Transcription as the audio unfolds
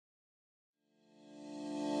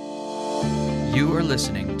You are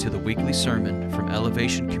listening to the weekly sermon from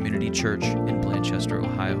Elevation Community Church in Blanchester,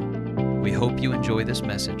 Ohio. We hope you enjoy this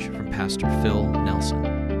message from Pastor Phil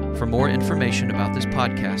Nelson. For more information about this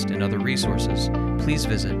podcast and other resources, please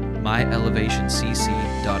visit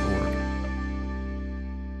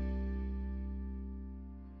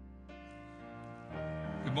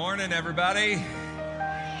myelevationcc.org. Good morning, everybody.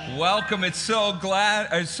 Welcome. It's so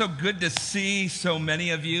good to see so many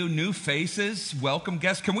of you, new faces. Welcome,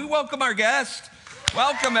 guests. Can we welcome our guest?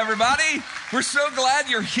 Welcome, everybody. We're so glad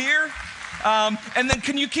you're here. And then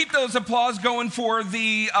can you keep those applause going for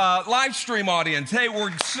the live stream audience? Hey,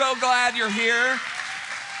 we're so glad you're here.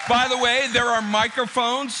 By the way, there are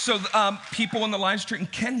microphones, so people in the live stream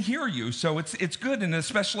can hear you, so it's good, and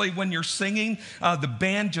especially when you're singing, the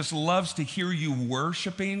band just loves to hear you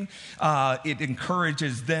worshiping. It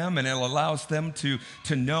encourages them, and it allows them to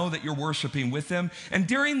know that you're worshiping with them. And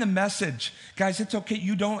during the message, guys, it's okay.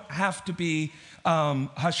 You don't have to be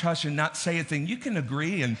hush hush and not say a thing. You can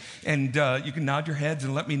agree and you can nod your heads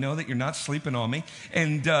and let me know that you're not sleeping on me.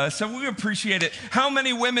 And so we appreciate it. How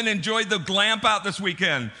many women enjoyed the glamp out this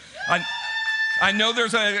weekend? I know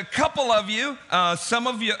there's a couple of you. Some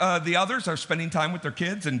of you, the others, are spending time with their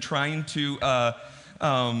kids and trying to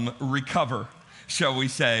recover, shall we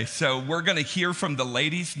say. So we're going to hear from the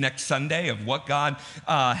ladies next Sunday of what God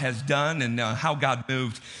has done and how God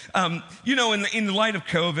moved. You know, in light of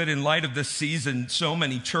COVID, in light of this season, so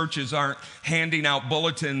many churches aren't handing out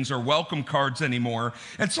bulletins or welcome cards anymore.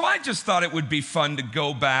 And so I just thought it would be fun to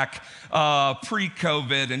go back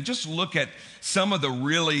pre-COVID and just look at some of the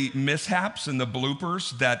really mishaps and the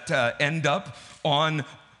bloopers that end up on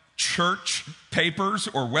church papers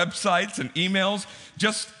or websites and emails.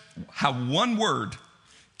 Just how one word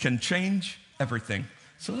can change everything.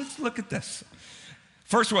 So let's look at this.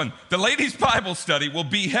 First one, the ladies' Bible study will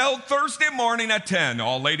be held Thursday morning at 10.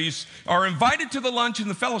 All ladies are invited to the lunch in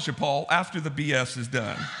the fellowship hall after the BS is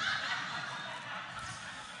done.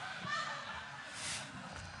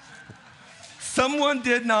 Someone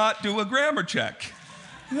did not do a grammar check.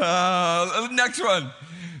 Next one.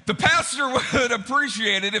 The pastor would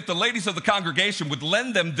appreciate it if the ladies of the congregation would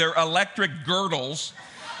lend them their electric girdles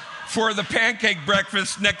for the pancake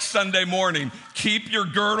breakfast next Sunday morning. Keep your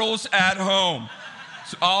girdles at home.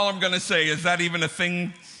 So all I'm going to say, is that even a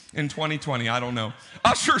thing in 2020? I don't know.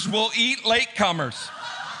 Ushers will eat latecomers.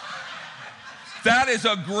 That is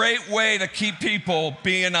a great way to keep people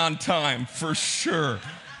being on time, for sure.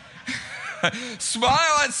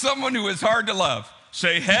 Smile at someone who is hard to love.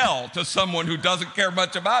 Say hell to someone who doesn't care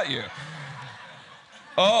much about you.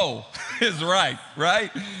 Oh is right?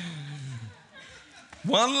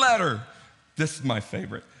 One letter. This is my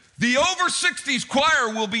favorite. The over 60s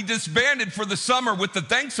choir will be disbanded for the summer with the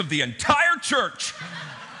thanks of the entire church.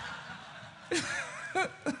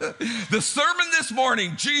 The sermon this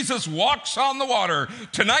morning, Jesus walks on the water.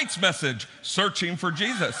 Tonight's message, searching for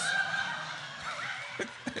Jesus.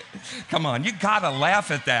 Come on, you gotta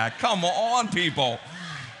laugh at that. Come on, people.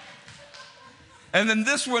 And then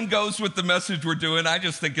this one goes with the message we're doing. I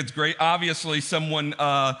just think it's great. Obviously, someone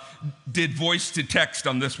did voice to text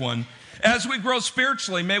on this one. As we grow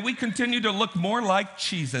spiritually, may we continue to look more like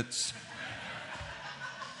Cheez-Its.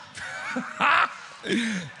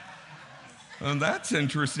 Well, that's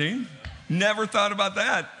interesting. Never thought about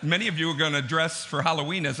that. Many of you are going to dress for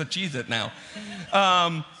Halloween as a Cheez-It now.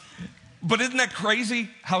 But isn't that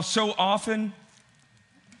crazy how so often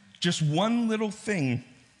just one little thing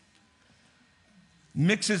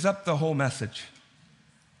mixes up the whole message?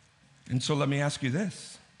 And so let me ask you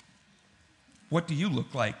this. What do you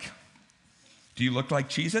look like? Do you look like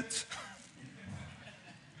Cheez-Its?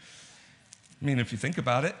 I mean, if you think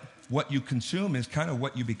about it, what you consume is kind of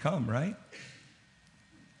what you become, right?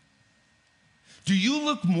 Do you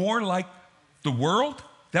look more like the world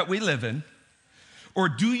that we live in? Or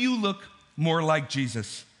do you look more like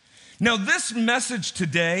Jesus? Now, this message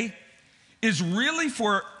today is really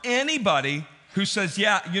for anybody who says,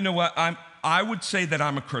 yeah, you know what, I would say that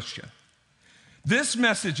I'm a Christian. This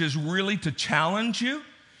message is really to challenge you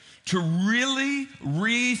to really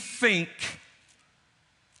rethink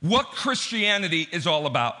what Christianity is all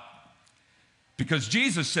about. Because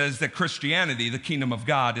Jesus says that Christianity, the kingdom of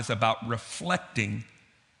God, is about reflecting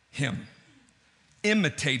Him,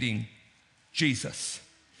 imitating Jesus,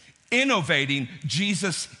 innovating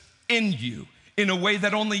Jesus in you in a way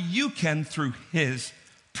that only you can through His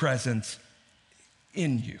presence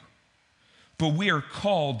in you. But we are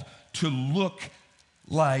called to look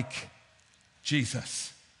like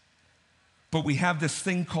Jesus. But we have this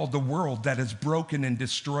thing called the world that is broken and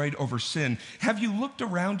destroyed over sin. Have you looked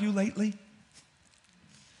around you lately?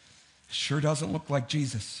 Sure doesn't look like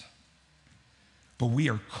Jesus. But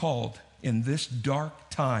we are called in this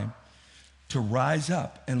dark time to rise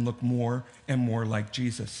up and look more and more like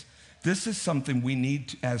Jesus. This is something we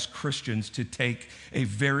need as Christians to take a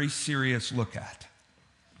very serious look at.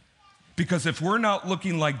 Because if we're not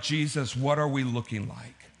looking like Jesus, what are we looking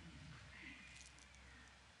like?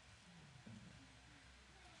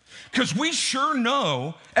 Because we sure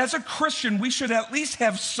know, as a Christian, we should at least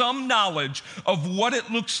have some knowledge of what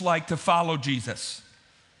it looks like to follow Jesus.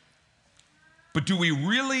 But do we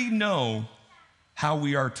really know how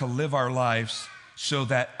we are to live our lives so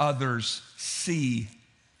that others see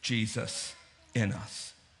Jesus in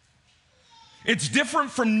us? It's different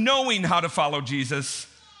from knowing how to follow Jesus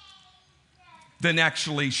than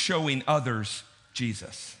actually showing others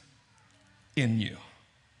Jesus in you.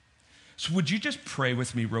 So would you just pray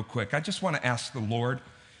with me real quick? I just want to ask the Lord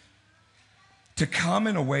to come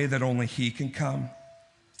in a way that only He can come.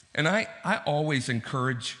 And I always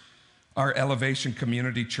encourage our Elevation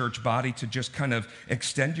Community Church body to just kind of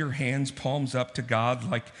extend your hands, palms up to God,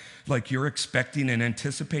 like you're expecting and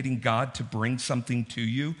anticipating God to bring something to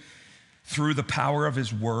you through the power of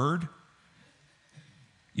His word.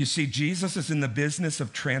 You see, Jesus is in the business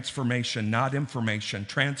of transformation, not information,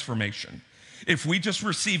 transformation. If we just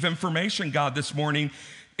receive information, God, this morning,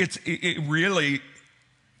 it really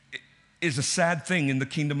is a sad thing in the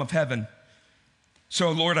kingdom of heaven. So,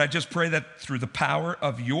 Lord, I just pray that through the power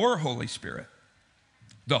of your Holy Spirit,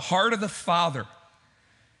 the heart of the Father,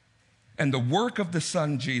 and the work of the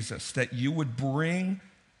Son, Jesus, that you would bring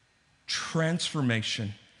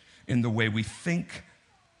transformation in the way we think,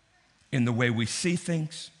 in the way we see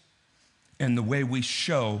things, and the way we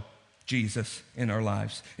show Jesus in our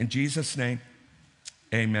lives. In Jesus' name,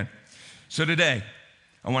 amen. So today,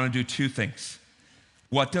 I want to do two things.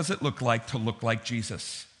 What does it look like to look like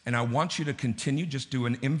Jesus? And I want you to continue, just do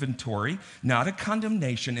an inventory, not a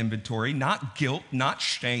condemnation inventory, not guilt, not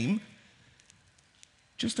shame,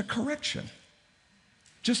 just a correction.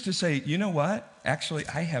 Just to say, you know what? Actually,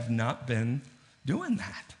 I have not been doing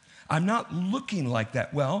that. I'm not looking like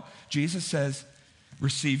that. Well, Jesus says,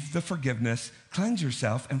 receive the forgiveness, cleanse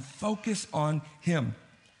yourself, and focus on Him.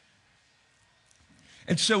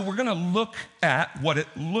 And so we're going to look at what it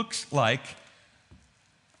looks like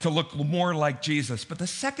to look more like Jesus. But the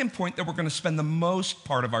second point that we're going to spend the most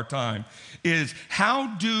part of our time is,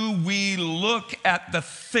 how do we look at the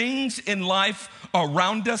things in life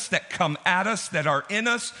around us that come at us, that are in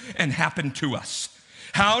us, and happen to us?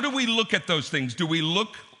 How do we look at those things? Do we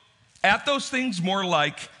look at those things more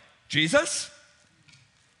like Jesus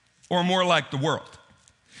or more like the world?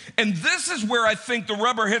 And this is where I think the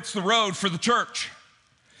rubber hits the road for the church.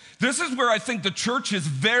 This is where I think the church is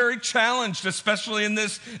very challenged, especially in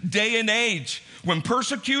this day and age when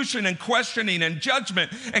persecution and questioning and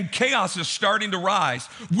judgment and chaos is starting to rise.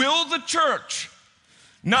 Will the church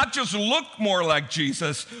not just look more like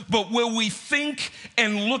Jesus, but will we think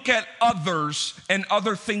and look at others and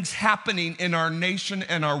other things happening in our nation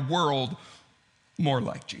and our world more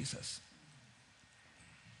like Jesus?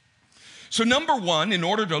 So number one, in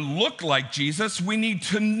order to look like Jesus, we need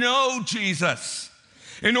to know Jesus.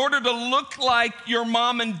 In order to look like your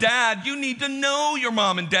mom and dad, you need to know your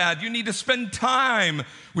mom and dad. You need to spend time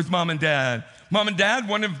with mom and dad. Mom and dad,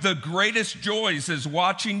 one of the greatest joys is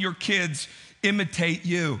watching your kids imitate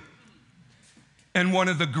you. And one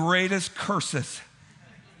of the greatest curses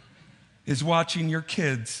is watching your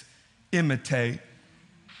kids imitate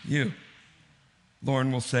you.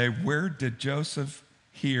 Lauren will say, where did Joseph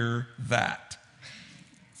hear that?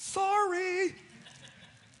 Sorry.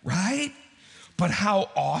 Right? But how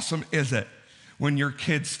awesome is it when your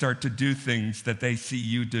kids start to do things that they see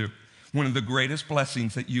you do? One of the greatest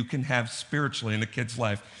blessings that you can have spiritually in a kid's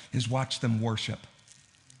life is watch them worship.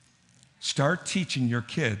 Start teaching your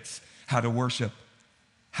kids how to worship.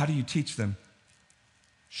 How do you teach them?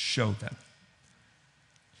 Show them.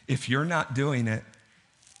 If you're not doing it,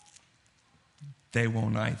 they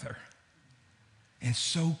won't either. And it's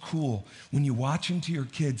so cool when you watch into your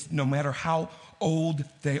kids, no matter how old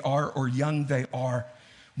they are or young they are,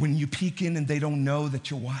 when you peek in and they don't know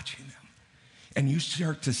that you're watching them. And you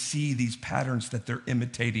start to see these patterns that they're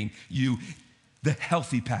imitating you, the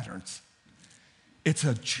healthy patterns. It's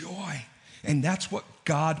a joy. And that's what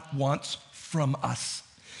God wants from us.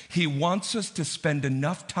 He wants us to spend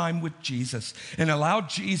enough time with Jesus and allow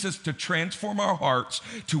Jesus to transform our hearts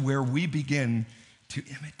to where we begin to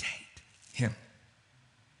imitate Him.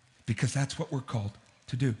 Because that's what we're called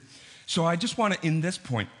to do. So I just want to, in this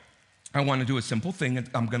point, I want to do a simple thing.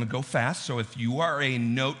 I'm going to go fast. So if you are a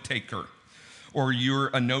note taker or you're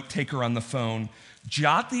a note taker on the phone,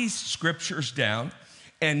 jot these scriptures down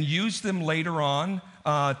and use them later on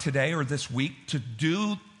today or this week to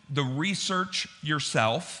do the research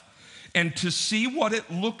yourself and to see what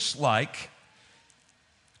it looks like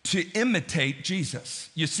to imitate Jesus.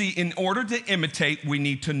 You see, in order to imitate, we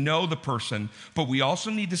need to know the person, but we also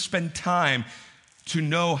need to spend time to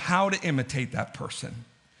know how to imitate that person.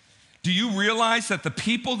 Do you realize that the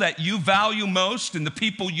people that you value most and the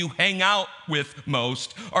people you hang out with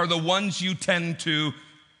most are the ones you tend to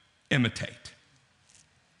imitate?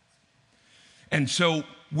 And so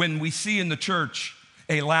when we see in the church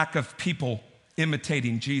a lack of people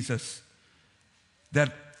imitating Jesus,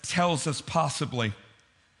 that tells us possibly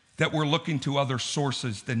that we're looking to other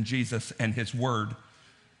sources than Jesus and his word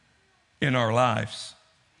in our lives.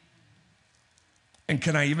 And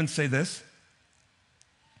can I even say this?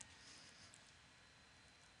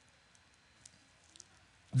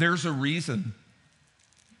 There's a reason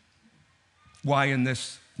why in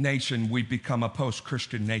this nation we've become a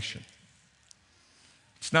post-Christian nation.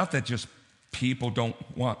 It's not that just people don't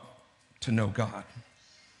want to know God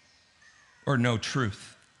or know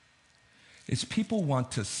truth. It's people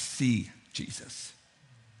want to see Jesus.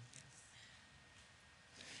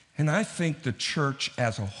 And I think the church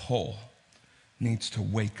as a whole needs to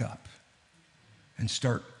wake up and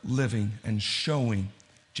start living and showing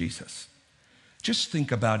Jesus. Just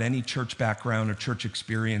think about any church background or church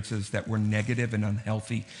experiences that were negative and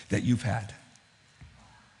unhealthy that you've had.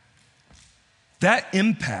 That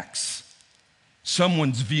impacts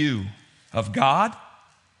someone's view of God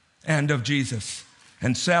and of Jesus.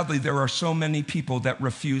 And sadly, there are so many people that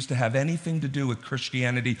refuse to have anything to do with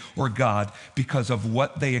Christianity or God because of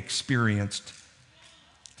what they experienced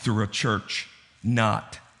through a church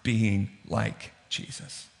not being like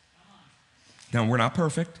Jesus. Now, we're not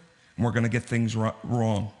perfect, and we're going to get things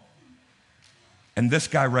wrong. And this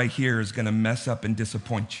guy right here is going to mess up and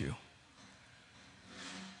disappoint you.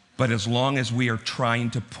 But as long as we are trying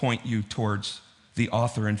to point you towards the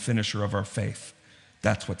author and finisher of our faith,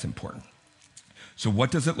 that's what's important. So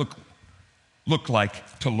what does it look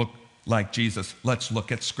like to look like Jesus? Let's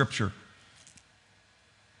look at Scripture.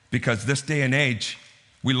 Because this day and age,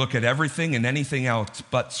 we look at everything and anything else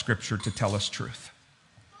but Scripture to tell us truth.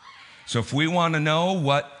 So if we want to know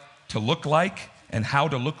what to look like and how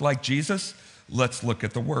to look like Jesus, let's look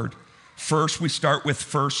at the Word. First, we start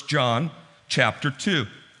with 1 John chapter 2.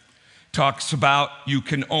 Talks about you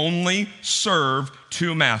can only serve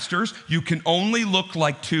two masters. You can only look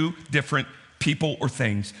like two different people or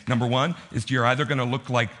things. Number one is you're either going to look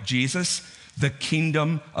like Jesus, the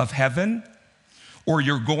kingdom of heaven, or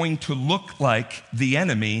you're going to look like the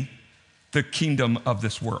enemy, the kingdom of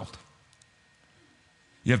this world.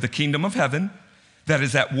 You have the kingdom of heaven that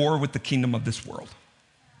is at war with the kingdom of this world.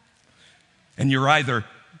 And you're either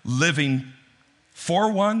living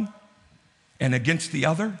for one and against the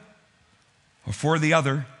other, or for the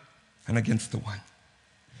other and against the one.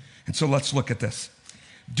 And so let's look at this.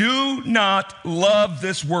 Do not love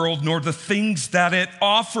this world nor the things that it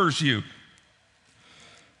offers you.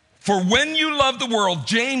 For when you love the world,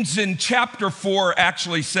 James in chapter 4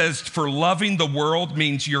 actually says, for loving the world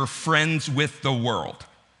means you're friends with the world.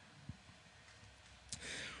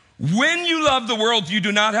 When you love the world, you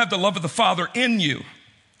do not have the love of the Father in you.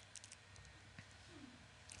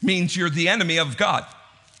 Means you're the enemy of God.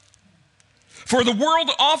 For the world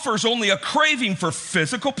offers only a craving for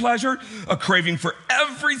physical pleasure, a craving for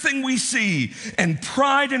everything we see, and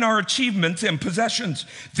pride in our achievements and possessions.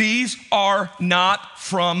 These are not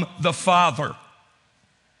from the Father,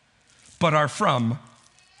 but are from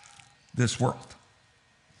this world.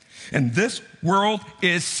 And this world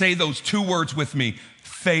is, say those two words with me,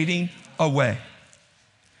 fading away.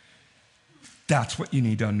 That's what you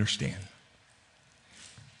need to understand.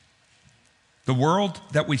 The world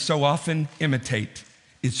that we so often imitate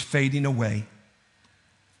is fading away.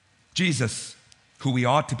 Jesus, who we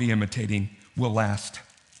ought to be imitating, will last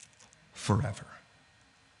forever.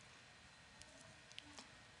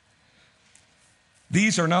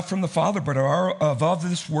 These are not from the Father, but are of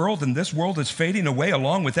this world, and this world is fading away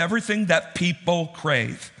along with everything that people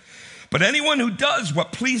crave. But anyone who does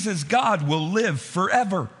what pleases God will live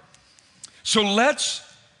forever. So let's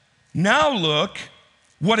now look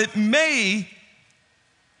what it may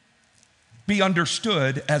be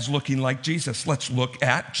understood as looking like Jesus. Let's look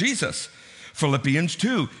at Jesus. Philippians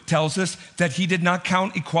 2 tells us that he did not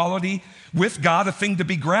count equality with God a thing to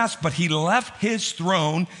be grasped, but he left his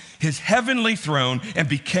throne, his heavenly throne, and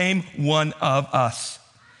became one of us.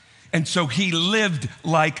 And so he lived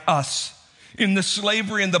like us in the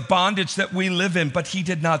slavery and the bondage that we live in, but he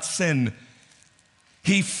did not sin.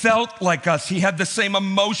 He felt like us. He had the same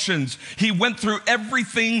emotions. He went through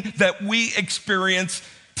everything that we experience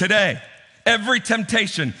today. every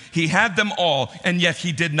temptation. He had them all, and yet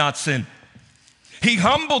he did not sin. He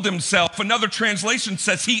humbled himself. Another translation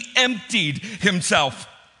says he emptied himself,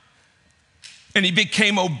 and he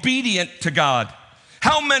became obedient to God.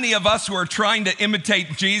 How many of us who are trying to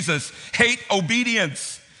imitate Jesus hate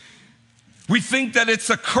obedience? We think that it's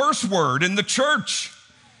a curse word in the church.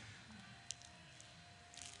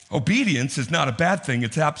 Obedience is not a bad thing.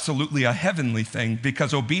 It's absolutely a heavenly thing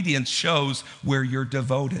because obedience shows where you're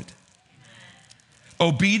devoted.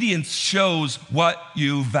 Obedience shows what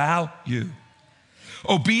you value.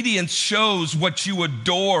 Obedience shows what you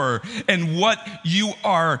adore and what you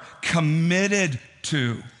are committed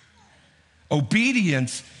to.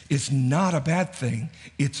 Obedience is not a bad thing.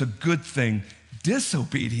 It's a good thing.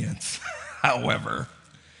 Disobedience, however,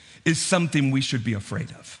 is something we should be afraid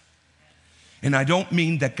of. And I don't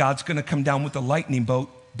mean that God's going to come down with a lightning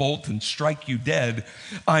bolt and strike you dead.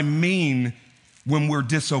 I mean, when we're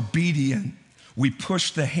disobedient, we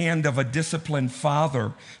push the hand of a disciplined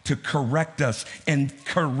father to correct us, and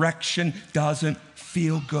correction doesn't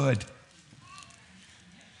feel good.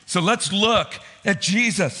 So let's look at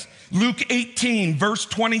Jesus. Luke 18, verse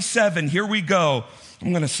 27. Here we go.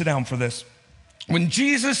 I'm going to sit down for this. When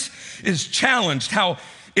Jesus is challenged how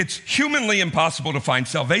it's humanly impossible to find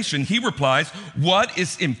salvation, he replies, what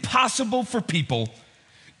is impossible for people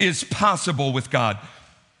is possible with God.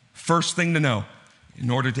 First thing to know, in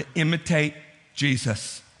order to imitate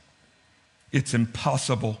Jesus, it's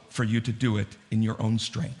impossible for you to do it in your own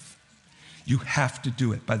strength. You have to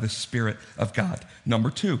do it by the Spirit of God. Number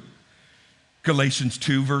two, Galatians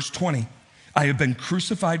 2, verse 20. I have been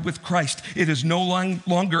crucified with Christ. It is no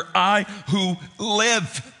longer I who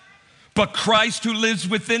live, but Christ who lives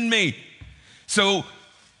within me. So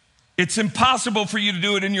it's impossible for you to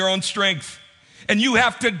do it in your own strength. And you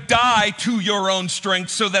have to die to your own strength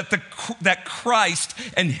so that that Christ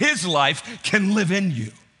and his life can live in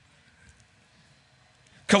you.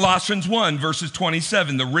 Colossians 1, verses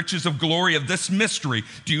 27, the riches of glory of this mystery.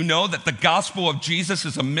 Do you know that the gospel of Jesus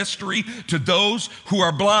is a mystery to those who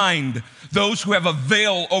are blind, those who have a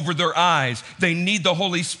veil over their eyes? They need the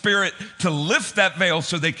Holy Spirit to lift that veil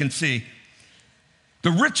so they can see.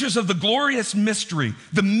 The riches of the glorious mystery,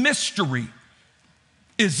 the mystery.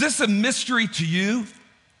 Is this a mystery to you?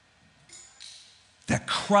 That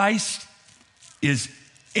Christ is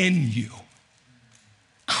in you.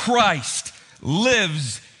 Christ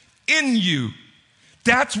lives in you.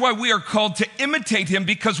 That's why we are called to imitate him,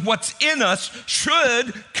 because what's in us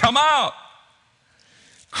should come out.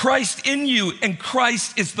 Christ in you, and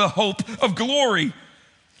Christ is the hope of glory.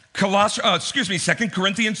 2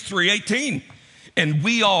 Corinthians 3:18. And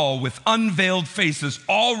we all, with unveiled faces,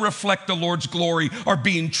 all reflect the Lord's glory, are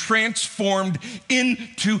being transformed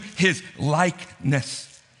into his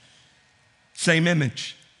likeness. Same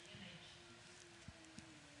image.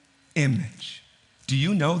 Image. Do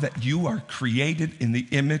you know that you are created in the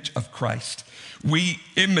image of Christ? We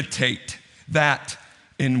imitate that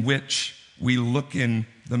in which we look in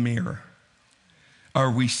the mirror.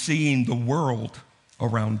 Are we seeing the world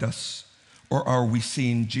around us, or are we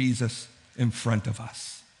seeing Jesus in front of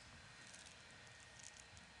us?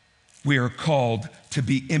 We are called to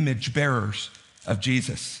be image bearers of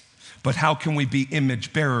Jesus. But how can we be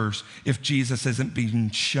image bearers if Jesus isn't being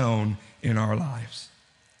shown in our lives?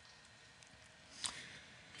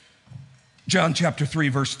 John chapter 3,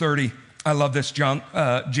 verse 30. I love this.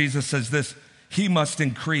 Jesus says this, he must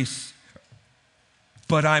increase,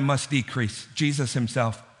 but I must decrease. Jesus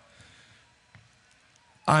himself.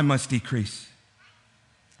 I must decrease.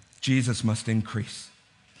 Jesus must increase.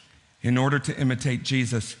 In order to imitate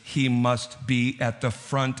Jesus, he must be at the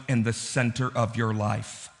front and the center of your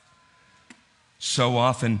life. So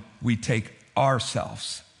often we take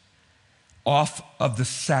ourselves off of the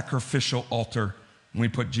sacrificial altar and we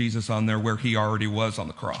put Jesus on there where he already was on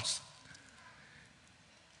the cross.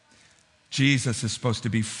 Jesus is supposed to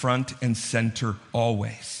be front and center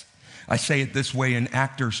always. I say it this way in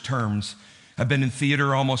actors' terms. I've been in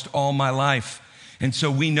theater almost all my life. And so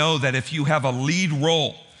we know that if you have a lead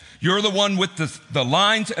role, you're the one with the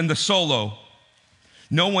lines and the solo,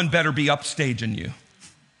 no one better be upstaging you.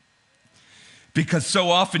 Because so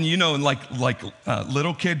often, you know, in like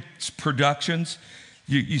little kids' productions,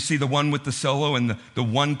 you see the one with the solo and the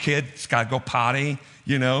one kid's got to go potty,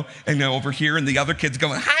 you know, and they're over here and the other kid's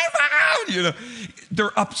going, hi, wow, you know. They're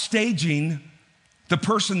upstaging the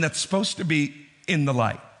person that's supposed to be in the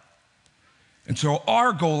light. And so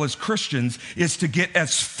our goal as Christians is to get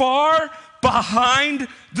as far behind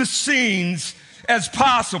the scenes as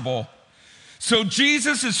possible so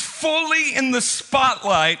Jesus is fully in the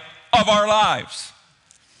spotlight of our lives.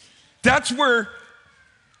 That's where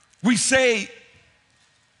We say,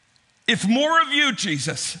 if more of you,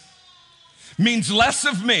 Jesus, means less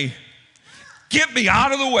of me, get me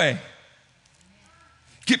out of the way.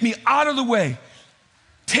 Get me out of the way.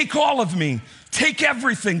 Take all of me. Take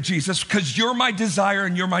everything, Jesus, because you're my desire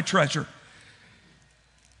and you're my treasure.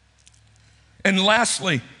 And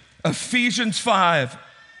lastly, Ephesians 5,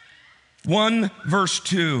 1 verse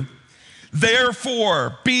 2.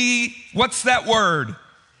 Therefore, be, what's that word?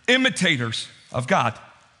 Imitators of God.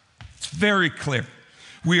 It's very clear.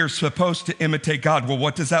 We are supposed to imitate God. Well,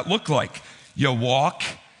 what does that look like? You walk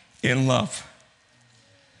in love.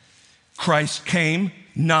 Christ came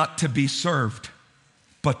not to be served,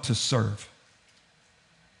 but to serve.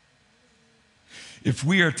 If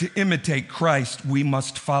we are to imitate Christ, we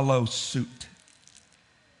must follow suit.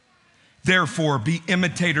 Therefore, be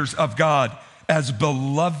imitators of God as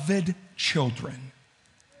beloved children.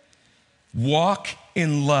 Walk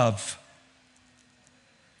in love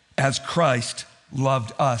as Christ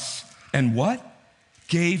loved us. And what?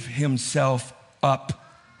 Gave himself up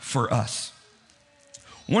for us.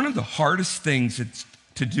 One of the hardest things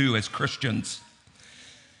to do as Christians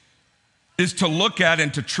is to look at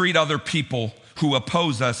and to treat other people who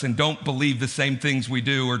oppose us and don't believe the same things we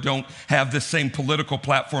do or don't have the same political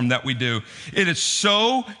platform that we do. It is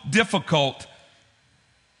so difficult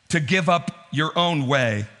to give up your own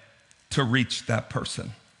way to reach that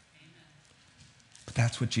person. But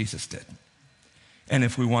that's what Jesus did. And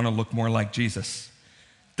if we want to look more like Jesus,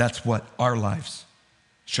 that's what our lives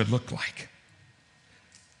should look like.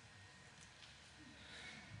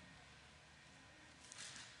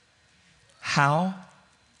 How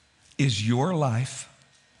is your life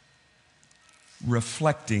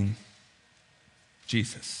reflecting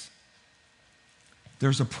Jesus?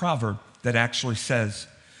 There's a proverb that actually says,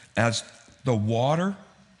 as the water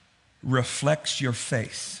reflects your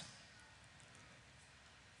face,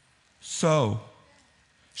 so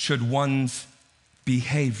should one's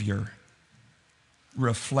behavior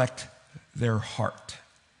reflect their heart.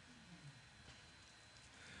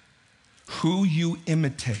 Who you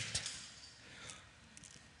imitate,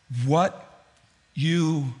 what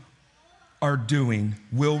you are doing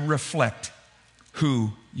will reflect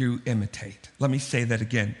who you imitate. Let me say that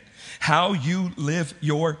again. How you live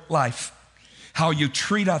your life, how you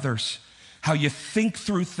treat others, how you think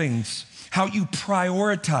through things, how you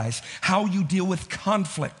prioritize, how you deal with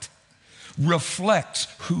conflict reflects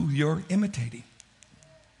who you're imitating.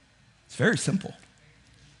 It's very simple.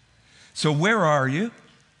 So where are you?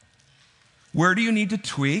 Where do you need to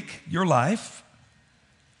tweak your life?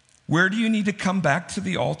 Where do you need to come back to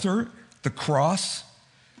the altar, the cross,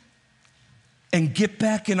 and get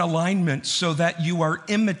back in alignment so that you are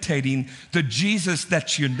imitating the Jesus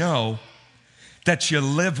that you know, that you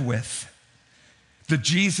live with, the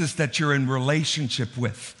Jesus that you're in relationship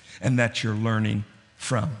with and that you're learning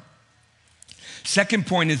from? Second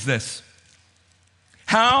point is this: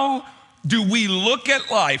 how do we look at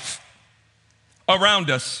life around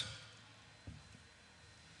us?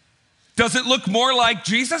 Does it look more like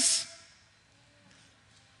Jesus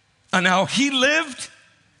and how he lived,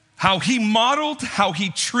 how he modeled, how he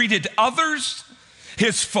treated others,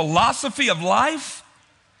 his philosophy of life?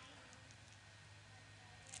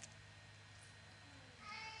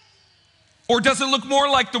 Or does it look more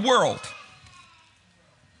like the world?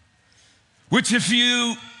 Which, if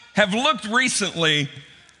you have looked recently,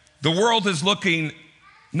 the world is looking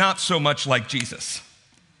not so much like Jesus.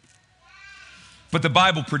 But the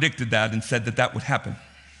Bible predicted that and said that that would happen.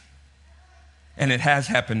 And it has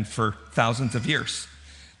happened for thousands of years.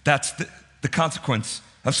 That's the consequence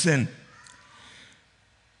of sin.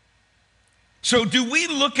 So do we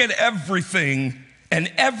look at everything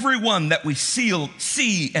and everyone that we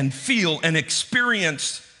see and feel and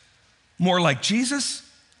experience more like Jesus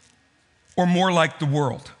or more like the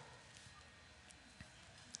world?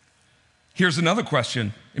 Here's another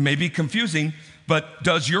question. It may be confusing, but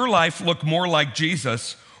does your life look more like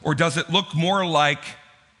Jesus, or does it look more like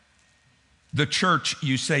the church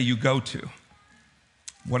you say you go to?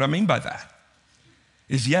 What I mean by that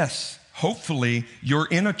is, yes, hopefully you're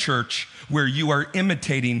in a church where you are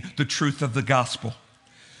imitating the truth of the gospel.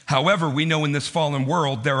 However, we know in this fallen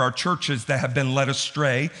world, there are churches that have been led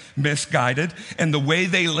astray, misguided, and the way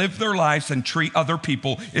they live their lives and treat other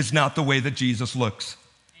people is not the way that Jesus looks.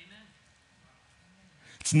 Amen.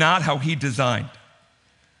 It's not how he designed.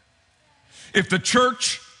 If the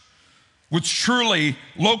church was truly,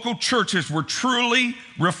 local churches were truly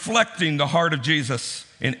reflecting the heart of Jesus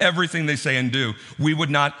in everything they say and do, we would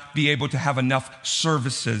not be able to have enough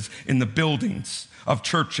services in the buildings of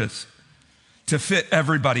churches to fit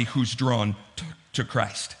everybody who's drawn to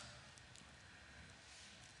Christ.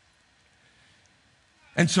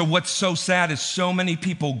 And so what's so sad is so many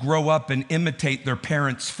people grow up and imitate their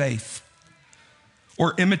parents' faith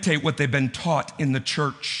or imitate what they've been taught in the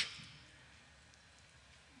church.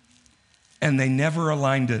 And they never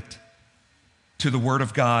aligned it to the Word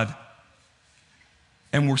of God.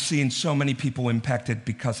 And we're seeing so many people impacted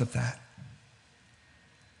because of that.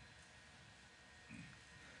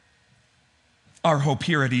 Our hope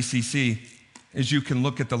here at ECC is you can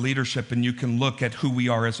look at the leadership and you can look at who we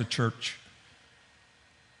are as a church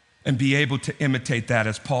and be able to imitate that.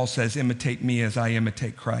 As Paul says, imitate me as I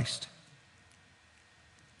imitate Christ.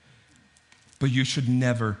 But you should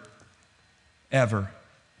never, ever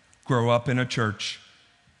grow up in a church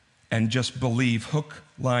and just believe hook,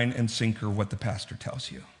 line, and sinker what the pastor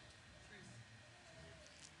tells you.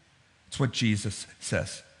 It's what Jesus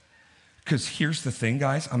says. Because here's the thing,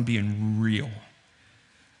 guys, I'm being real.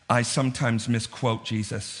 I sometimes misquote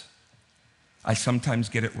Jesus. I sometimes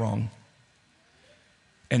get it wrong.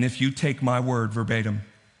 And if you take my word verbatim,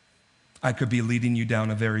 I could be leading you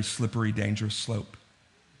down a very slippery, dangerous slope.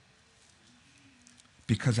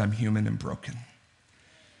 Because I'm human and broken.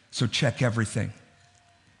 So check everything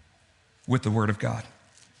with the Word of God.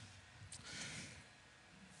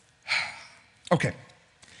 Okay,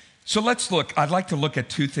 so let's look. I'd like to look at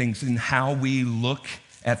two things in how we look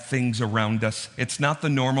at things around us. It's not the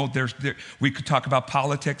normal. We could talk about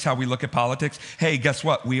politics, how we look at politics. Hey, guess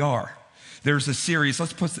what? We are. There's a series,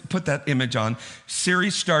 let's put that image on.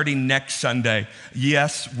 Series starting next Sunday.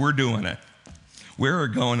 Yes, we're doing it. We're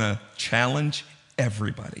going to challenge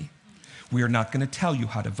everybody. We are not going to tell you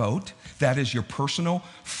how to vote. That is your personal,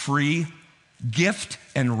 free gift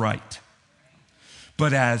and right.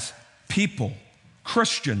 But as people,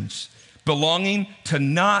 Christians, belonging to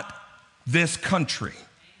not this country,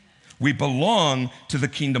 we belong to the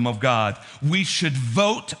kingdom of God. We should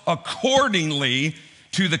vote accordingly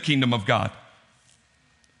to the kingdom of God.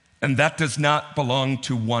 And that does not belong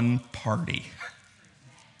to one party.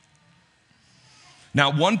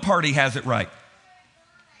 Now, one party has it right.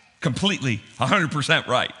 Completely, 100%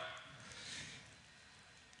 right.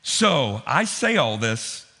 So, I say all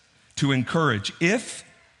this to encourage, if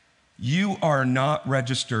you are not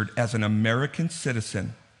registered as an American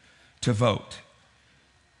citizen to vote,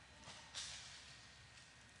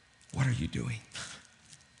 what are you doing?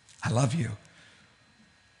 I love you.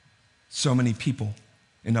 So many people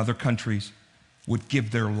in other countries would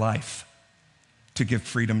give their life to give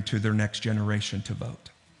freedom to their next generation to vote.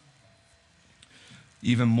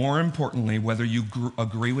 Even more importantly, whether you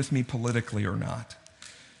agree with me politically or not,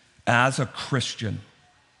 as a Christian,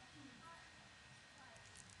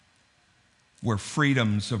 where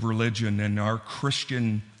freedoms of religion and our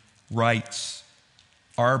Christian rights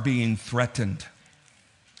are being threatened,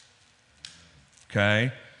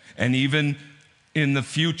 okay? And even in the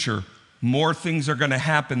future, more things are going to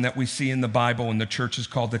happen that we see in the Bible, and the church is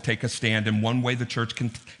called to take a stand. And one way the church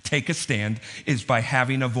can take a stand is by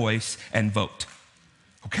having a voice and vote.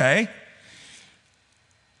 Okay?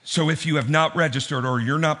 So if you have not registered or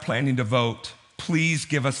you're not planning to vote, please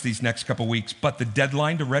give us these next couple weeks. But the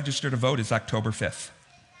deadline to register to vote is October 5th.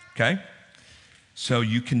 Okay? So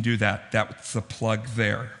you can do that. That's the plug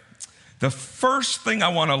there. The first thing I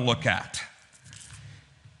want to look at,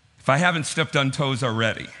 if I haven't stepped on toes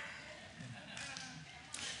already,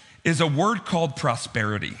 is a word called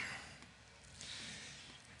prosperity.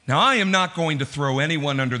 Now, I am not going to throw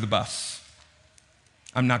anyone under the bus.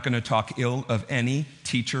 I'm not going to talk ill of any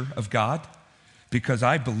teacher of God, because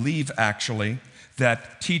I believe actually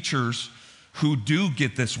that teachers who do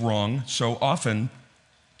get this wrong so often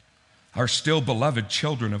are still beloved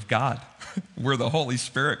children of God, where the Holy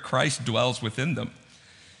Spirit, Christ, dwells within them.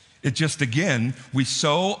 It just, again, we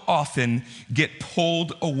so often get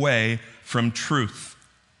pulled away from truth,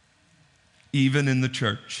 even in the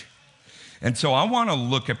church. And so I want to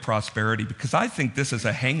look at prosperity because I think this is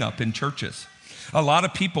a hang-up in churches. A lot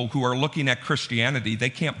of people who are looking at Christianity, they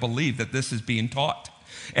can't believe that this is being taught.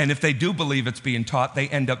 And if they do believe it's being taught, they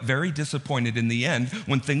end up very disappointed in the end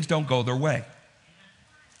when things don't go their way.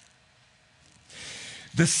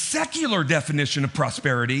 The secular definition of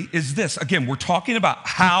prosperity is this. Again, we're talking about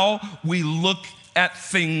how we look at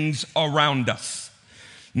things around us.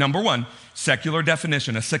 Number one, secular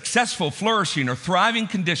definition, a successful, flourishing, or thriving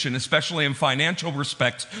condition, especially in financial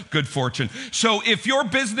respects, good fortune. So if your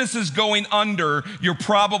business is going under, you're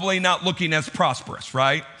probably not looking as prosperous,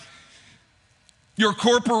 right? Your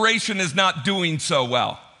corporation is not doing so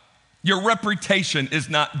well. Your reputation is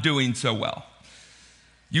not doing so well.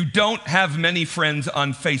 You don't have many friends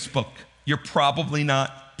on Facebook. You're probably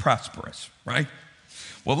not prosperous, right?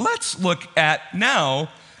 Well, let's look at now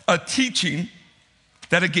a teaching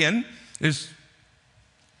that, again, is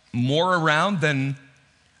more around than,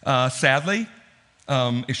 sadly,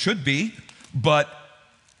 it should be. But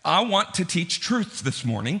I want to teach truth this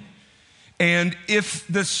morning. And if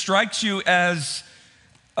this strikes you as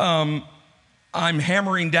I'm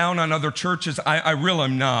hammering down on other churches, I really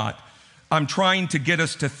am not. I'm trying to get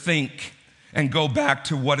us to think and go back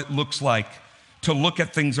to what it looks like to look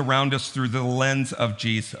at things around us through the lens of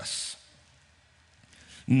Jesus,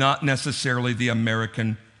 not necessarily the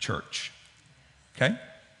American church. Okay?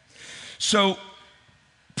 So,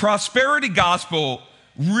 prosperity gospel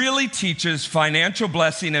really teaches financial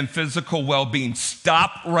blessing and physical well-being.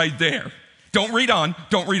 Stop right there. Don't read on.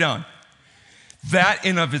 Don't read on. That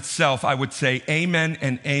in of itself, I would say, amen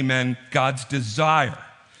and amen. God's desire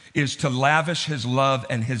is to lavish his love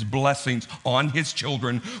and his blessings on his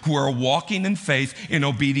children who are walking in faith in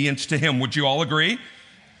obedience to him. Would you all agree?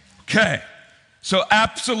 Okay. So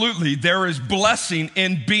absolutely, there is blessing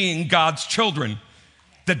in being God's children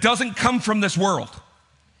that doesn't come from this world.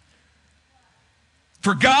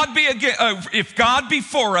 If God be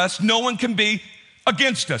for us, no one can be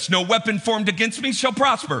against us. No weapon formed against me shall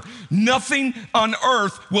prosper. Nothing on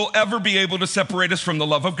earth will ever be able to separate us from the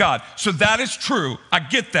love of God. So that is true. I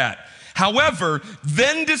get that. However,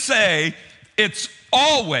 then to say it's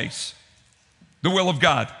always the will of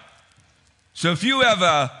God. So if you have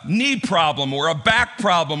a knee problem or a back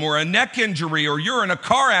problem or a neck injury or you're in a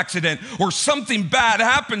car accident or something bad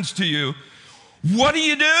happens to you, what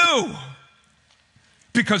do?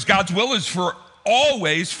 Because God's will is for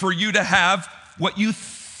always for you to have what you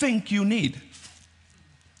think you need.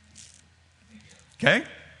 Okay?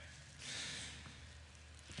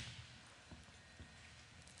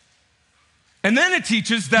 And then it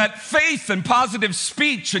teaches that faith and positive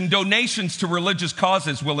speech and donations to religious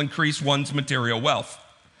causes will increase one's material wealth.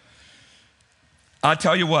 I'll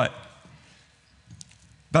tell you what,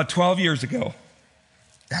 about 12 years ago,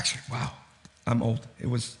 actually, wow, I'm old. It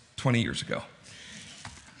was 20 years ago.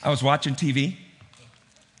 I was watching TV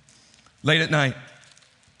late at night,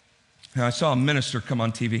 and I saw a minister come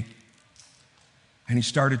on TV, and he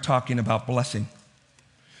started talking about blessing.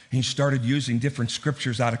 He started using different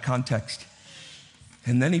scriptures out of context.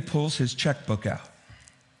 And then he pulls his checkbook out,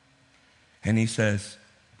 and he says,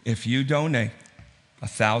 if you donate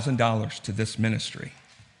 $1,000 to this ministry,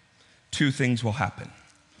 2 things will happen.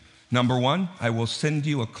 Number 1, I will send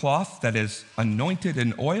you a cloth that is anointed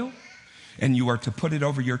in oil, and you are to put it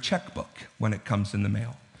over your checkbook when it comes in the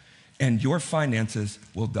mail, and your finances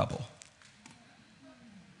will double.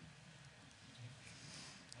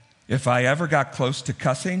 If I ever got close to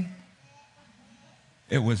cussing,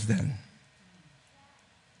 it was then.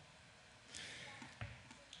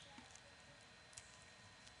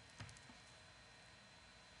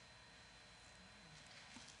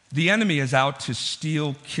 The enemy is out to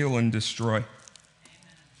steal, kill, and destroy.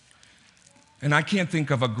 And I can't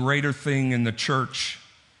think of a greater thing in the church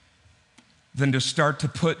than to start to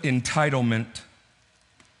put entitlement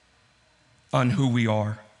on who we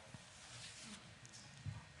are.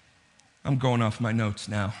 I'm going off my notes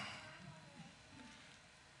now.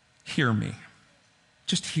 Hear me.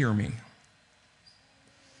 Just hear me.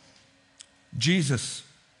 Jesus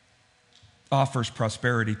offers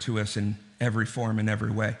prosperity to us in every form and every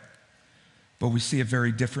way. But we see it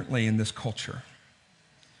very differently in this culture.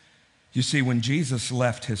 You see, when Jesus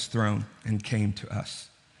left his throne and came to us,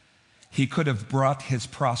 he could have brought his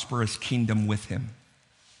prosperous kingdom with him.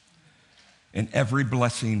 And every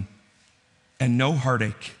blessing, and no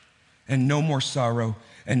heartache, and no more sorrow,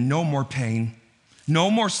 and no more pain, no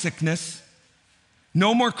more sickness,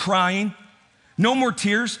 no more crying, no more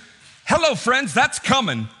tears. Hello, friends, that's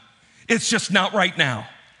coming. It's just not right now.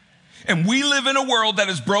 And we live in a world that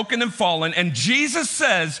is broken and fallen, and Jesus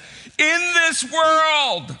says, in this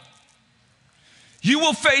world, you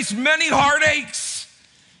will face many heartaches,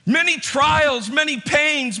 many trials, many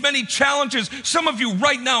pains, many challenges. Some of you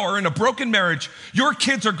right now are in a broken marriage. Your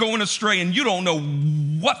kids are going astray, and you don't know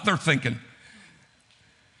what they're thinking.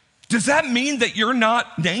 Does that mean that you're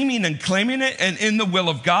not naming and claiming it and in the will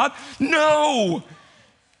of God? No.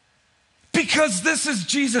 Because this is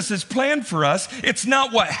Jesus' plan for us. It's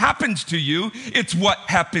not what happens to you, it's what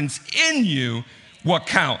happens in you what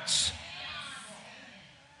counts.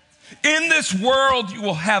 In this world, you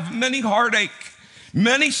will have many heartache,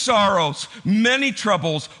 many sorrows, many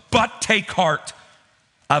troubles, but take heart.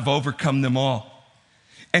 I've overcome them all.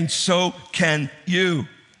 And so can you.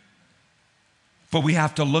 But we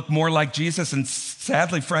have to look more like Jesus. And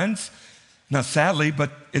sadly, friends, not sadly,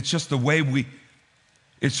 but it's just the way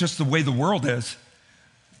the world is.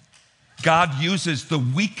 God uses the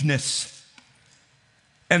weakness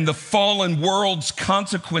and the fallen world's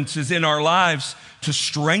consequences in our lives to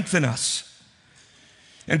strengthen us.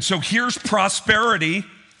 And so here's prosperity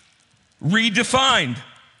redefined.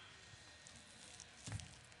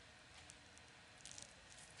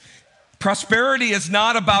 Prosperity is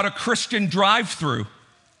not about a Christian drive-through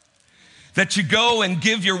that you go and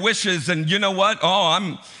give your wishes and you know what?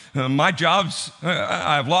 Oh,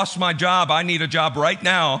 I've lost my job. I need a job right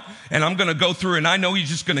now. And I'm going to go through and I know you're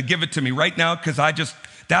just going to give it to me right now because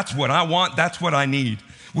that's what I want. That's what I need.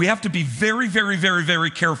 We have to be very, very, very,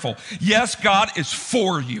 very careful. Yes, God is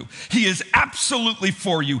for you. He is absolutely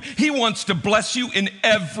for you. He wants to bless you in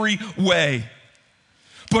every way.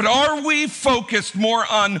 But are we focused more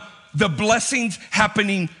on the blessings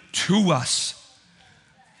happening to us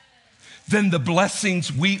than the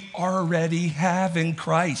blessings we already have in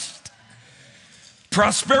Christ?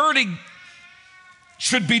 Prosperity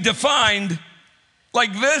should be defined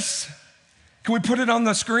like this. Can we put it on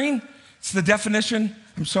the screen? It's the definition.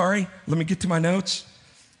 I'm sorry. Let me get to my notes.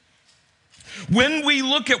 When we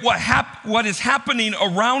look at what is happening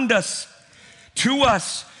around us, to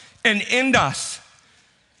us, and in us,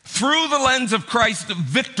 through the lens of Christ's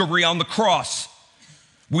victory on the cross,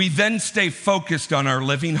 we then stay focused on our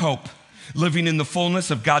living hope, living in the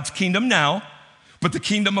fullness of God's kingdom now, but the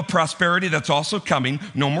kingdom of prosperity that's also coming.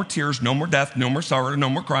 No more tears, no more death, no more sorrow, no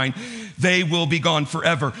more crying. They will be gone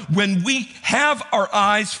forever. When we have our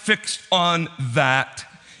eyes fixed on that,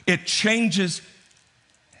 it changes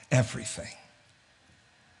everything.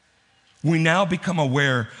 We now become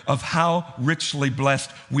aware of how richly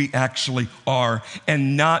blessed we actually are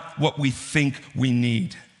and not what we think we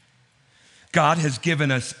need. God has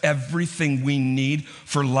given us everything we need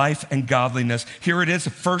for life and godliness. Here it is,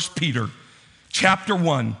 1 Peter chapter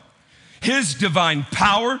 1. His divine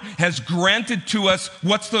power has granted to us,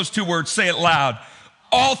 what's those two words? Say it loud.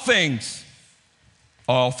 All things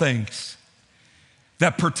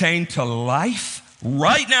that pertain to life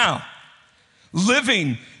right now,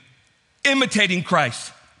 living, imitating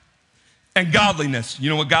Christ, and godliness. You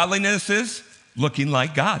know what godliness is? Looking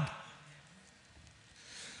like God.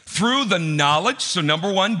 Through the knowledge, so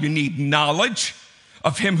number one, you need knowledge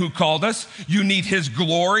of him who called us. You need his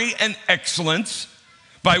glory and excellence,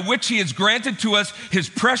 by which he has granted to us his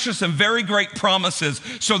precious and very great promises,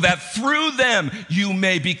 so that through them you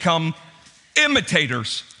may become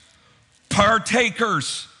imitators,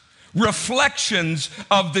 partakers, reflections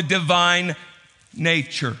of the divine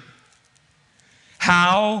nature.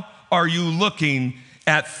 How are you looking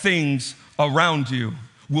at things around you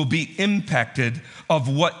will be impacted of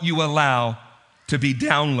what you allow to be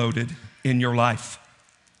downloaded in your life.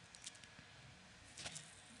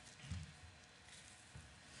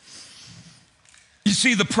 You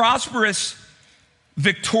see, the prosperous,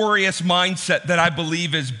 victorious mindset that I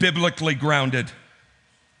believe is biblically grounded,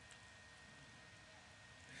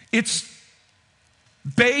 it's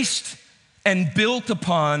based and built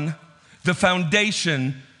upon the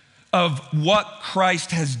foundation of what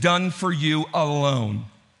Christ has done for you alone.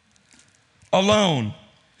 Alone.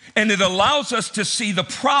 And it allows us to see the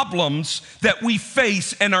problems that we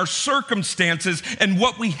face and our circumstances and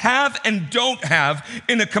what we have and don't have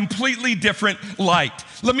in a completely different light.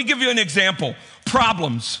 Let me give you an example.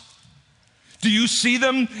 Problems. Do you see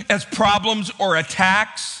them as problems or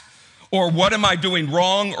attacks? Or what am I doing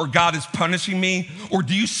wrong? Or God is punishing me? Or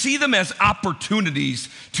do you see them as opportunities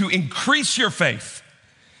to increase your faith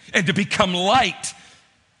and to become light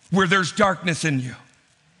where there's darkness in you?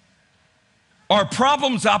 Are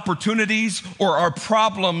problems opportunities or are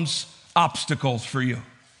problems obstacles for you?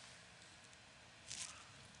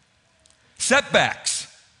 Setbacks.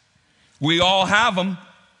 We all have them.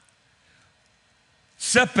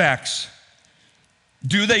 Setbacks.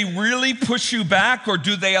 Do they really push you back, or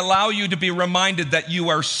do they allow you to be reminded that you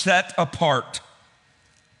are set apart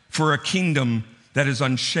for a kingdom that is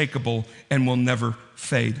unshakable and will never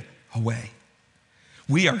fade away?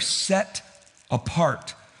 We are set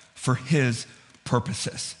apart for his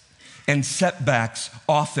purposes. And setbacks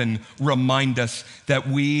often remind us that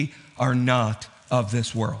we are not of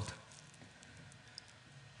this world.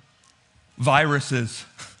 Viruses,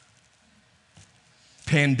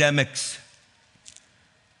 pandemics,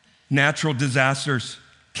 natural disasters,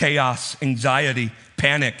 chaos, anxiety,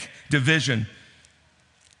 panic, division.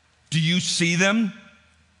 Do you see them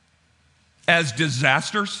as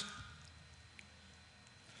disasters?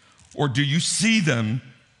 Or do you see them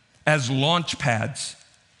as launch pads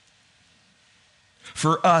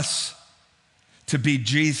for us to be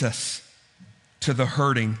Jesus to the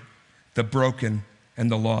hurting, the broken, and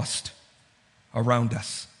the lost around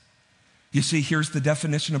us? You see, here's the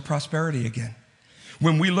definition of prosperity again.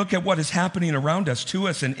 when we look at what is happening around us, to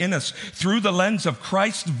us, and in us through the lens of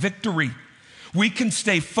Christ's victory, we can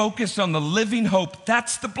stay focused on the living hope.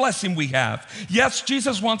 That's the blessing we have. Yes,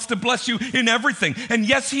 Jesus wants to bless you in everything. And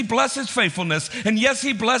yes, he blesses faithfulness. And yes,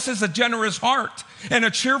 he blesses a generous heart and a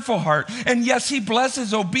cheerful heart. And yes, he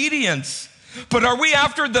blesses obedience. But are we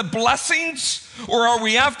after the blessings or are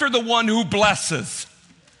we after the one who blesses?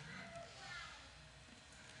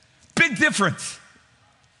 Big difference.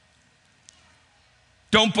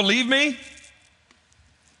 Don't believe me?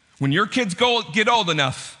 When your kids get old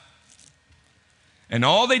enough, and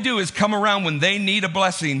all they do is come around when they need a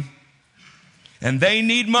blessing, and they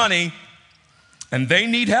need money, and they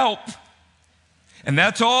need help, and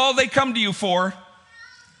that's all they come to you for,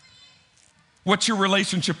 what's your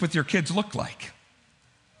relationship with your kids look like?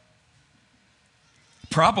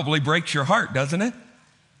 Probably breaks your heart, doesn't it?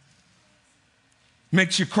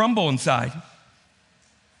 Makes you crumble inside.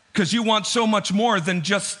 Because you want so much more than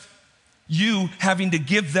just you having to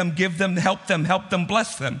give them, help them,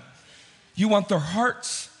 bless them. You want their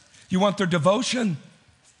hearts. You want their devotion.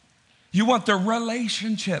 You want their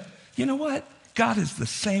relationship. You know what? God is the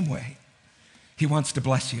same way. He wants to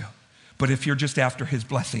bless you. But if you're just after his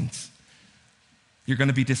blessings, you're going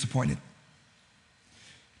to be disappointed.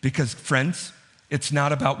 Because, friends, it's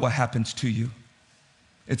not about what happens to you.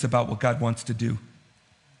 It's about what God wants to do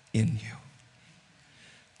in you.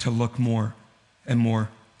 To look more and more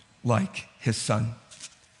like his son.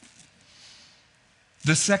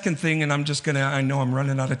 The second thing, and I know I'm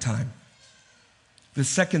running out of time. The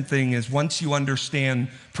second thing is once you understand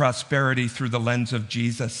prosperity through the lens of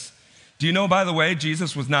Jesus. Do you know, by the way,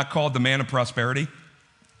 Jesus was not called the man of prosperity?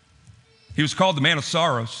 He was called the man of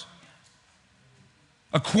sorrows.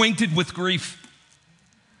 Acquainted with grief.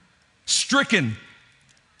 Stricken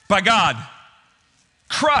by God.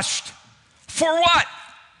 Crushed. For what?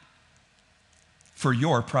 For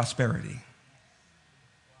your prosperity.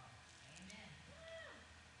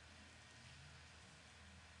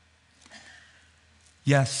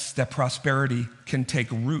 Yes, that prosperity can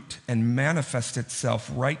take root and manifest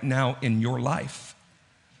itself right now in your life.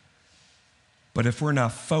 But if we're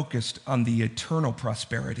not focused on the eternal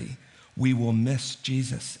prosperity, we will miss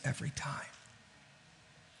Jesus every time.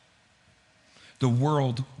 The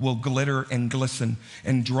world will glitter and glisten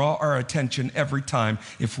and draw our attention every time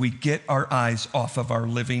if we get our eyes off of our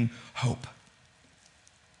living hope.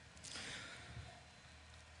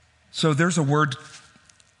 So there's a word,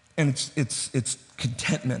 and it's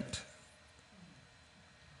contentment.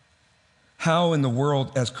 How in the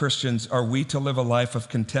world, as Christians, are we to live a life of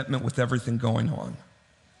contentment with everything going on?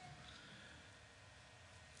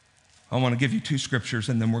 I want to give you two scriptures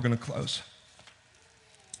and then we're going to close.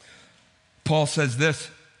 Paul says this,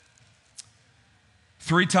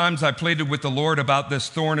 3 times I pleaded with the Lord about this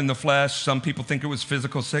thorn in the flesh. Some people think it was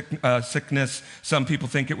physical sickness. Some people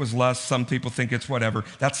think it was lust. Some people think it's whatever.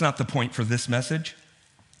 That's not the point for this message.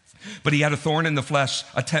 But he had a thorn in the flesh,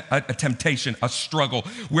 a temptation, a struggle,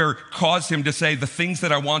 where it caused him to say, the things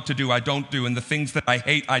that I want to do, I don't do, and the things that I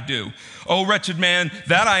hate, I do. Oh, wretched man,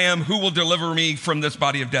 that I am, who will deliver me from this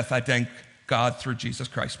body of death? I thank God through Jesus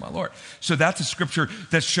Christ, my Lord. So that's a scripture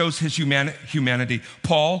that shows his humanity.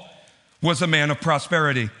 Paul was a man of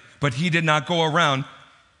prosperity, but he did not go around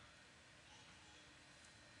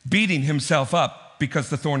beating himself up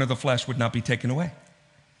because the thorn of the flesh would not be taken away.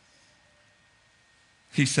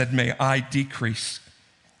 He said, may I decrease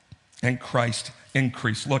and Christ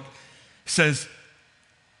increase. Look, it says,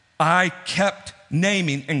 I kept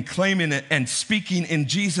naming and claiming it and speaking in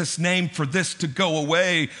Jesus' name for this to go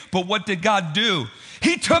away. But what did God do?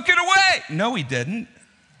 He took it away. No, he didn't.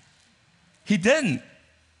 He didn't.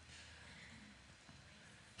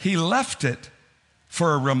 He left it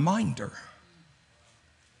for a reminder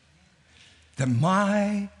that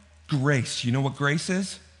my grace, you know what grace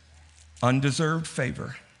is? Undeserved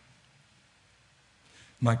favor.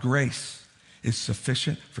 My grace is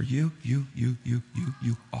sufficient for you,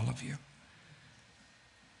 all of you.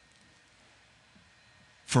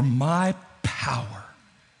 For my power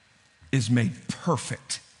is made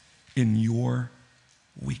perfect in your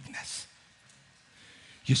weakness.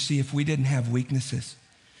 You see, if we didn't have weaknesses,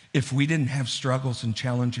 if we didn't have struggles and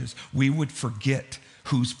challenges, we would forget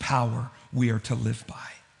whose power we are to live by.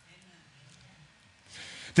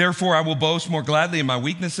 Therefore, I will boast more gladly in my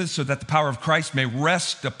weaknesses so that the power of Christ may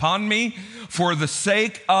rest upon me. For the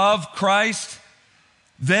sake of Christ,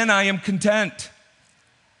 then I am content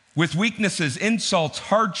with weaknesses, insults,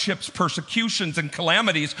 hardships, persecutions, and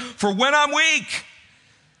calamities. For when I'm weak,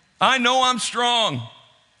 I know I'm strong.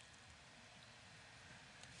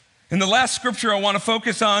 And the last scripture I want to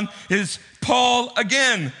focus on is Paul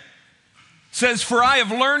again. says, for I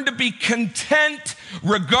have learned to be content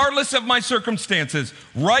regardless of my circumstances.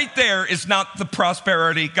 Right there is not the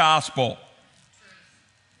prosperity gospel.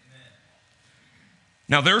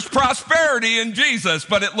 Now, there's prosperity in Jesus,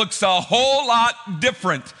 but it looks a whole lot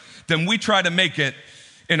different than we try to make it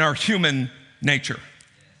in our human nature.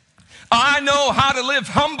 I know how to live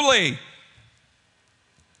humbly,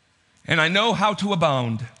 and I know how to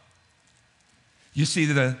abound. You see,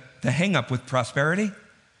 the hang up with prosperity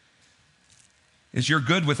is you're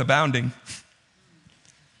good with abounding.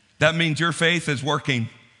 That means your faith is working.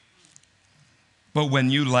 But when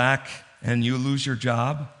you lack and you lose your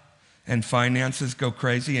job and finances go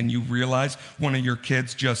crazy and you realize one of your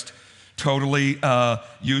kids just totally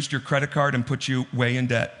used your credit card and put you way in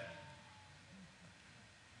debt,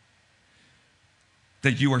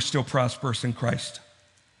 that you are still prosperous in Christ.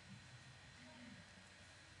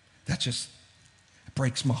 That just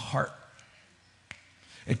breaks my heart.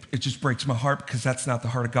 It just breaks my heart because that's not the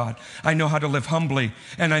heart of God. I know how to live humbly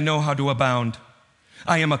and I know how to abound.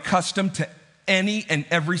 I am accustomed to any and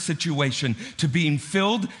every situation, to being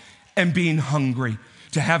filled and being hungry,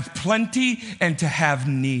 to have plenty and to have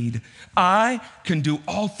need. I can do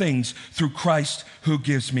all things through Christ who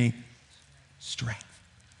gives me strength.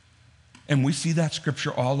 And we see that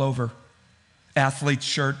scripture all over. Athletes'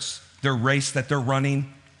 shirts, their race that they're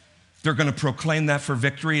running, they're going to proclaim that for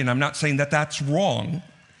victory, and I'm not saying that that's wrong.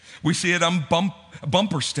 We see it on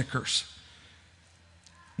bumper stickers.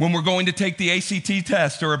 When we're going to take the ACT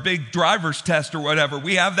test or a big driver's test or whatever,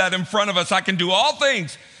 we have that in front of us. I can do all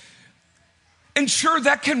things. And sure,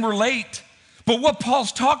 that can relate. But what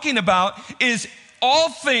Paul's talking about is all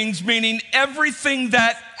things, meaning everything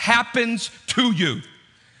that happens to you.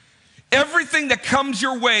 Everything that comes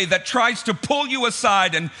your way that tries to pull you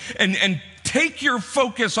aside and take your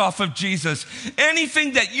focus off of Jesus.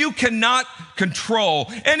 Anything that you cannot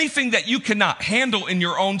control, anything that you cannot handle in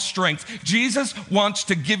your own strength, Jesus wants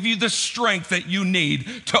to give you the strength that you need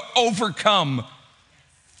to overcome.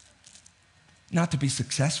 Not to be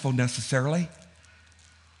successful necessarily,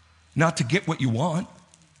 not to get what you want,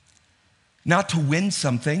 not to win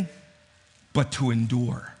something, but to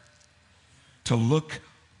endure, to look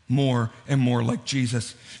more and more like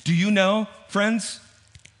Jesus. Do you know, friends,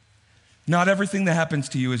 not everything that happens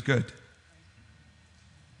to you is good.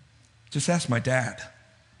 Just ask my dad.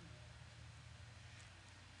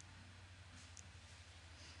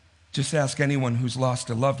 Just ask anyone who's lost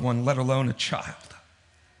a loved one, let alone a child.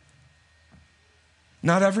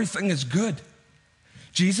 Not everything is good.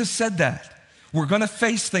 Jesus said that. We're going to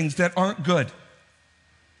face things that aren't good.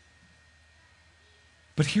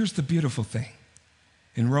 But here's the beautiful thing.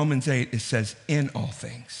 In Romans 8, it says, in all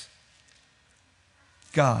things,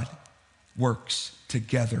 God works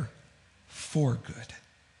together for good,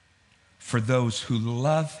 for those who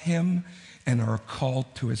love him and are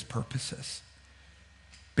called to his purposes.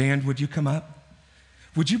 Band, would you come up?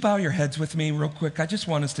 Would you bow your heads with me real quick? I just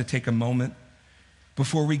want us to take a moment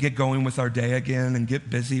before we get going with our day again and get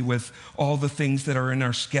busy with all the things that are in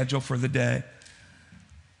our schedule for the day.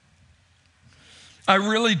 I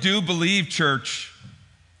really do believe, church,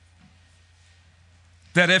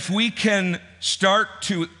 that if we can start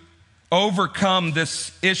to overcome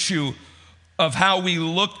this issue of how we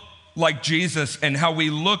look like Jesus and how we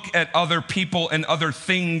look at other people and other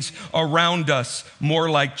things around us more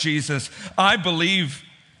like Jesus, I believe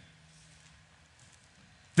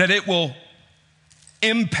that it will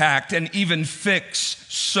impact and even fix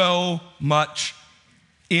so much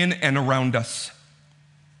in and around us.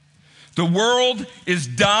 The world is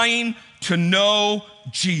dying to know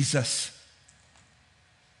Jesus.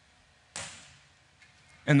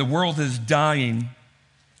 And the world is dying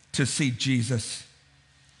to see Jesus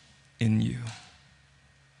in you.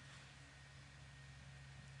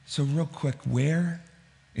 So real quick, where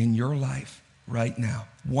in your life right now,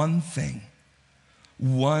 one thing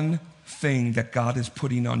that God is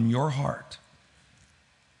putting on your heart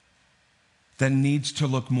that needs to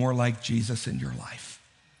look more like Jesus in your life?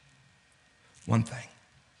 One thing.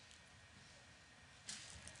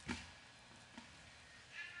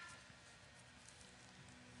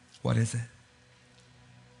 What is it?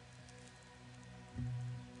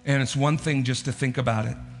 And it's one thing just to think about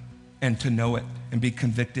it and to know it and be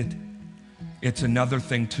convicted. It's another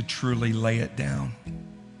thing to truly lay it down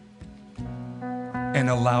and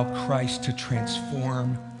allow Christ to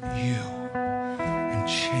transform you and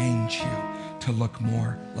change you to look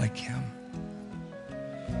more like him.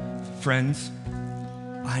 Friends,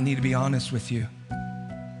 I need to be honest with you.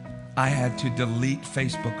 I had to delete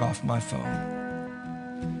Facebook off my phone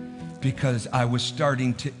because I was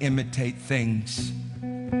starting to imitate things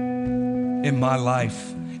in my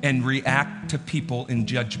life and react to people in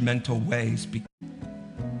judgmental ways.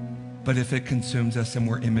 But if it consumes us and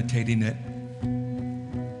we're imitating it,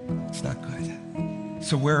 it's not good.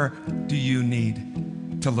 So where do you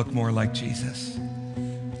need to look more like Jesus?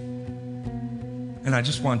 And I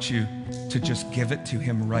just want you to just give it to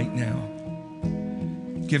him right now.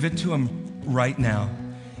 Give it to him right now.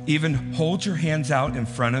 Even hold your hands out in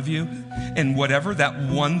front of you, and whatever that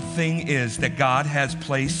one thing is that God has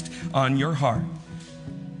placed on your heart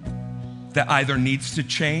that either needs to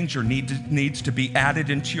change or needs to be added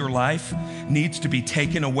into your life, needs to be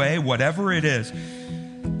taken away, whatever it is,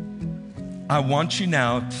 I want you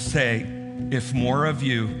now to say, if more of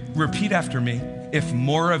you, repeat after me, if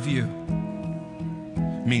more of you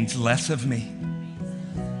means less of me,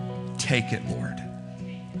 take it, Lord.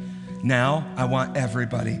 Now, I want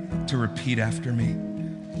everybody to repeat after me.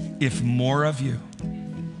 If more of you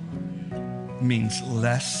means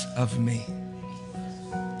less of me,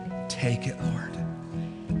 take it, Lord.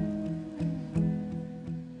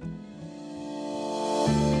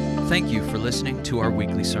 Thank you for listening to our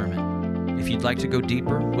weekly sermon. If you'd like to go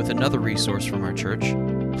deeper with another resource from our church,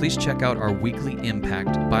 please check out our weekly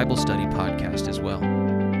Impact Bible Study podcast as well.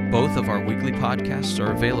 Both of our weekly podcasts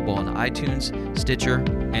are available on iTunes, Stitcher,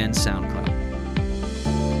 and SoundCloud.